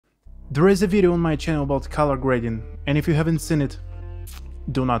There is a video on my channel about color grading, and if you haven't seen it,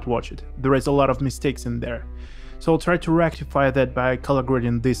 do not watch it. There is a lot of mistakes in there. So I'll try to rectify that by color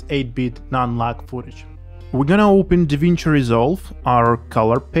grading this 8-bit non-lag footage. We're gonna open DaVinci Resolve, our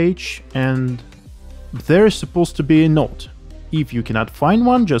color page, and there is supposed to be a note. If you cannot find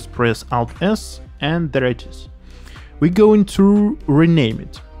one, just press Alt-S and there it is. We're going to rename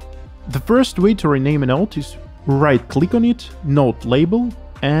it. The first way to rename a note is right-click on it, note label,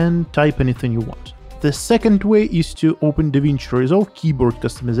 and type anything you want. The second way is to open DaVinci Resolve keyboard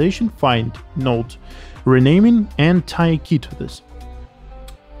customization, find note renaming, and tie a key to this.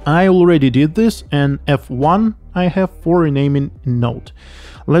 I already did this, and F1 I have for renaming note.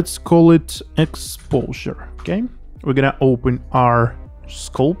 Let's call it exposure, okay? We're gonna open our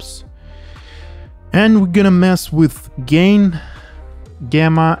scopes, and we're gonna mess with gain,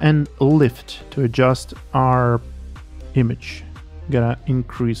 gamma, and lift to adjust our image. Gonna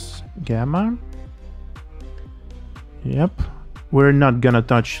increase gamma. Yep. We're not gonna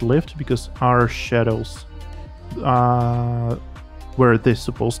touch lift because our shadows where they're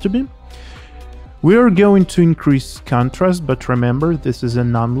supposed to be. We're going to increase contrast, but remember, this is a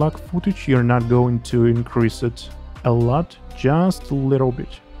non-lag footage. You're not going to increase it a lot, just a little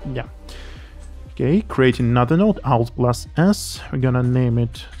bit. Yeah. Okay, create another node, Alt plus S. We're gonna name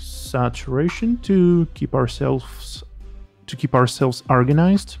it saturation to keep ourselves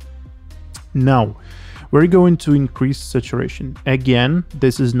organized. Now we're going to increase saturation. Again,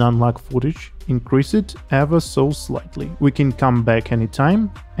 this is non-lag footage. Increase it ever so slightly. We can come back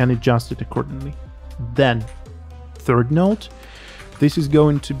anytime and adjust it accordingly. Then, third node, this is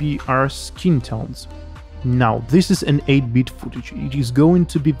going to be our skin tones. Now, this is an 8-bit footage. It is going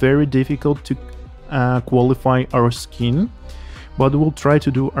to be very difficult to qualify our skin, but we'll try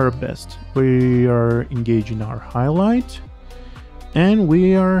to do our best. We are engaging our highlight, and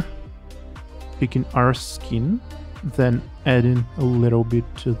we are picking our skin, then adding a little bit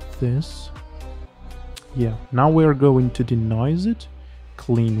to this. Yeah, now we're going to denoise it,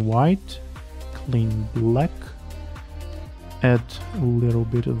 clean white, clean black, add a little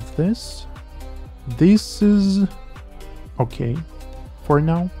bit of this. This is okay for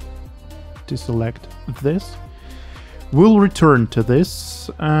now. Deselect this. We'll return to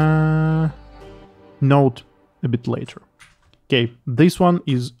this node a bit later. Okay, this one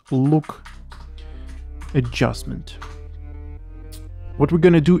is look adjustment. What we're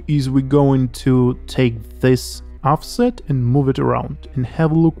gonna do is we're going to take this offset and move it around and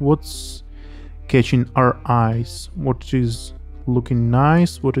have a look what's catching our eyes, what is looking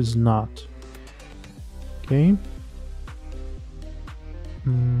nice, what is not. Okay.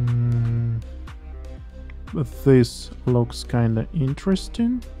 This looks kinda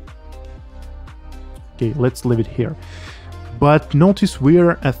interesting. Okay, let's leave it here. But notice we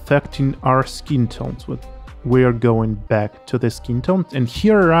are affecting our skin tones. We are going back to the skin tones, and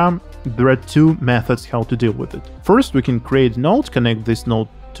here there are two methods how to deal with it. First, we can create a node, connect this node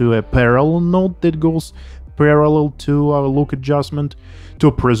to a parallel node that goes parallel to our look adjustment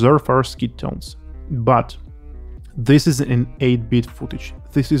to preserve our skin tones. But this is an 8-bit footage.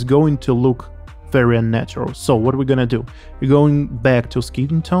 This is going to look very unnatural. So what we're gonna do? We're going back to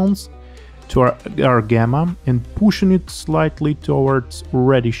skin tones, to our gamma, and pushing it slightly towards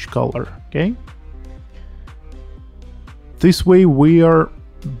reddish color, okay? This way we are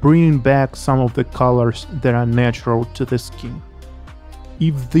bringing back some of the colors that are natural to the skin.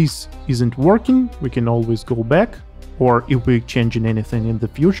 If this isn't working, we can always go back, or if we're changing anything in the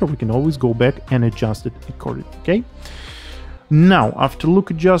future, we can always go back and adjust it accordingly, okay? Now, after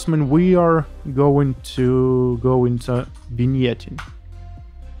look adjustment, we are going to go into vignetting.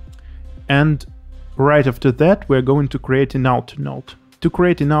 And right after that, we're going to create an outer node. To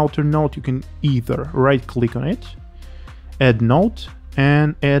create an outer node, you can either right-click on it, add node,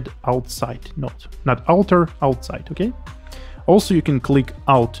 and add outside node. Not outer, outside, okay? Also, you can click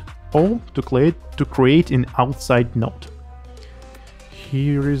Alt-O to create an outside node.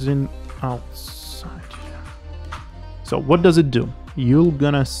 Here is an outside. So what does it do? You're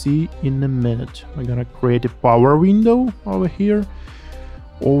gonna see in a minute. We're gonna create a power window over here,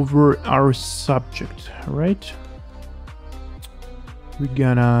 over our subject, right? We're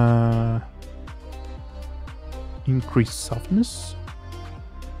gonna increase softness.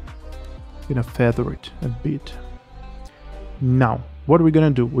 We're gonna feather it a bit. Now, what are we gonna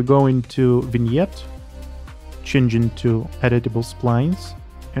do? We're going to vignette, change into editable splines,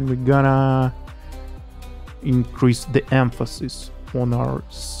 and we're gonna increase the emphasis on our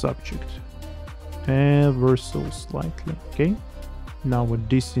subject ever so slightly, okay? Now we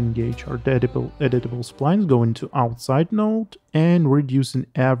disengage our editable splines, go into outside node and reducing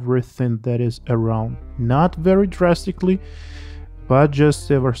everything that is around. Not very drastically, but just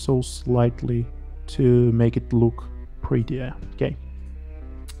ever so slightly to make it look prettier. Okay.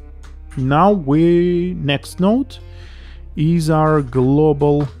 Now next node is our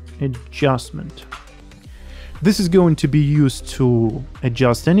global adjustment. This is going to be used to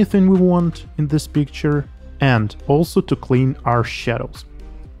adjust anything we want in this picture and also to clean our shadows.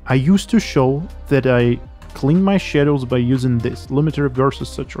 I used to show that I clean my shadows by using this limiter versus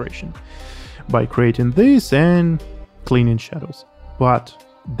saturation, by creating this and cleaning shadows. But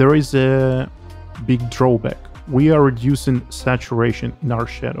there is a big drawback. We are reducing saturation in our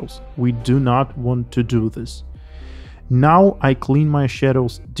shadows. We do not want to do this. Now I clean my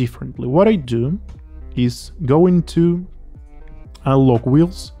shadows differently. What I do is go into log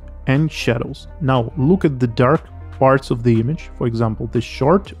wheels and shadows. Now look at the dark parts of the image, for example this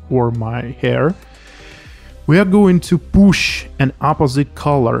short or my hair. We are going to push an opposite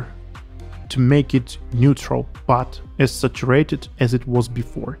color to make it neutral but as saturated as it was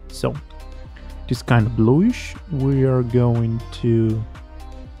before. So it is kind of bluish. We are going to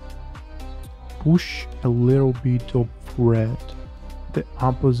push a little bit of red, the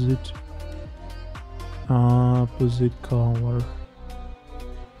opposite color.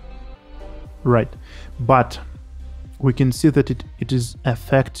 Right, but we can see that it is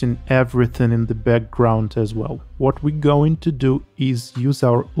affecting everything in the background as well. What we're going to do is use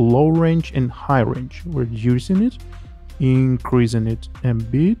our low range and high range, reducing it, increasing it a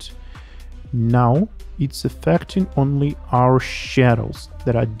bit. Now it's affecting only our shadows.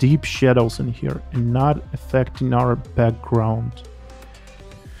 There are deep shadows in here and not affecting our background.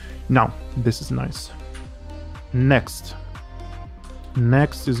 Now this is nice. Next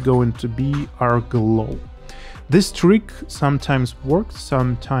is going to be our glow. This trick sometimes works,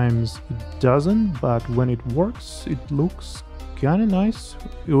 sometimes it doesn't, but when it works, it looks kind of nice.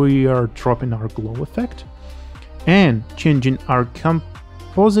 We are dropping our glow effect and changing our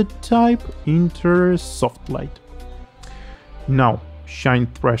composite type into soft light. Now, shine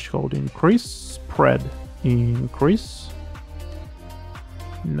threshold increase, spread increase.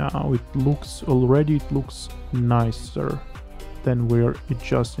 Now it looks nicer. Then we're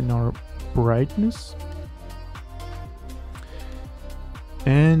adjusting our brightness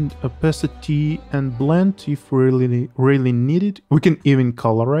and opacity and blend if we really need it. We can even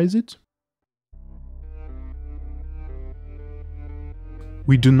colorize it.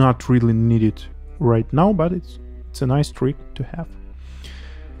 We do not really need it right now, but it's a nice trick to have.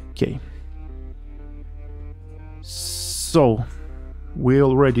 Okay, so we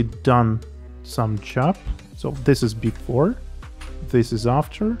already done some job. So this is before, this is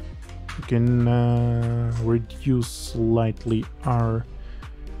after. We can reduce slightly our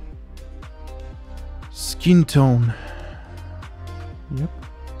skin tone. Yep.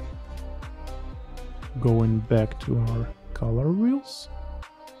 Going back to our color wheels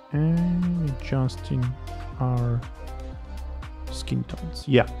and adjusting our skin tones.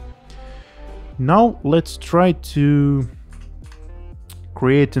 Yeah. Now let's try to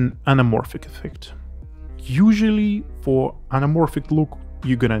create an anamorphic effect. Usually for anamorphic look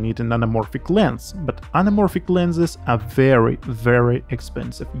you're gonna need an anamorphic lens, but anamorphic lenses are very, very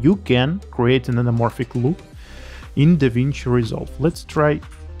expensive. You can create an anamorphic look in DaVinci Resolve. Let's try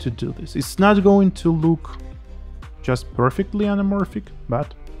to do this. It's not going to look just perfectly anamorphic,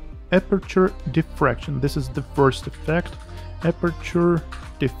 but aperture diffraction. This is the first effect, aperture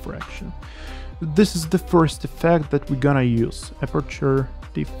diffraction. This is the first effect that we're gonna use, aperture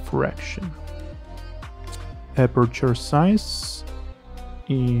diffraction. Aperture size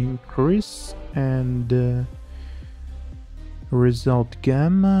increase and result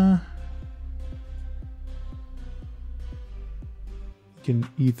gamma. You can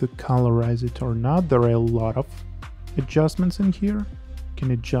either colorize it or not. There are a lot of adjustments in here. You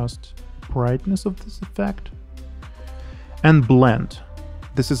can adjust brightness of this effect and blend.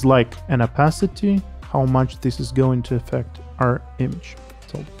 This is like an opacity, how much this is going to affect our image.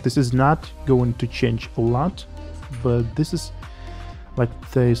 So this is not going to change a lot, but this is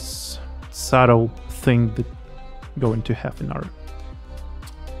like this subtle thing that going to have in our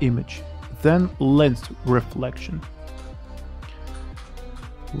image. Then lens reflection.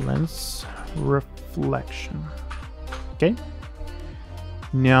 Lens reflection. Okay.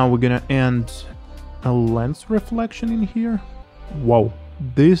 Now we're gonna add a lens reflection in here. Wow,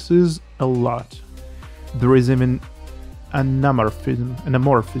 this is a lot. There is even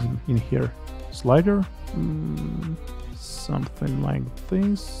anamorphism in here. Slider, something like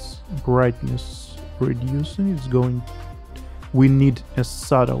this. Brightness reducing is going we need a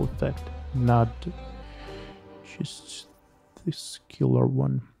subtle effect, not just this killer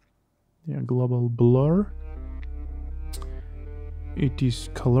one. Yeah, global blur. It is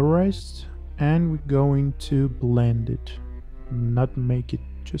colorized, and we're going to blend it, not make it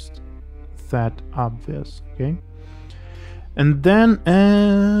just that obvious, okay? And then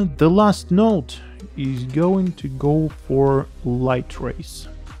the last node is going to go for light rays,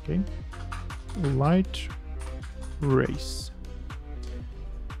 okay? Light rays.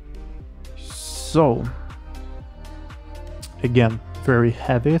 So again, very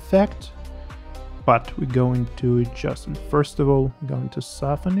heavy effect, but we're going to adjust it. First of all, I'm going to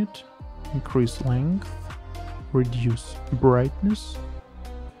soften it, increase length, reduce brightness,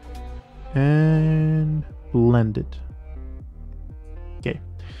 and blend it. Okay,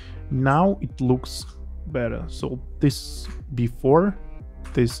 now it looks better. So this before,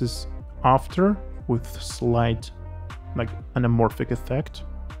 this is after, with slight like anamorphic effect.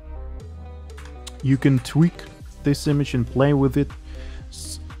 You can tweak this image and play with it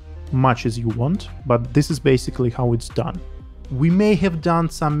as much as you want, but this is basically how it's done. We may have done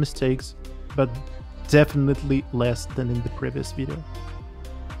some mistakes, but definitely less than in the previous video.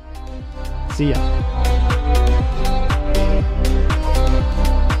 See ya!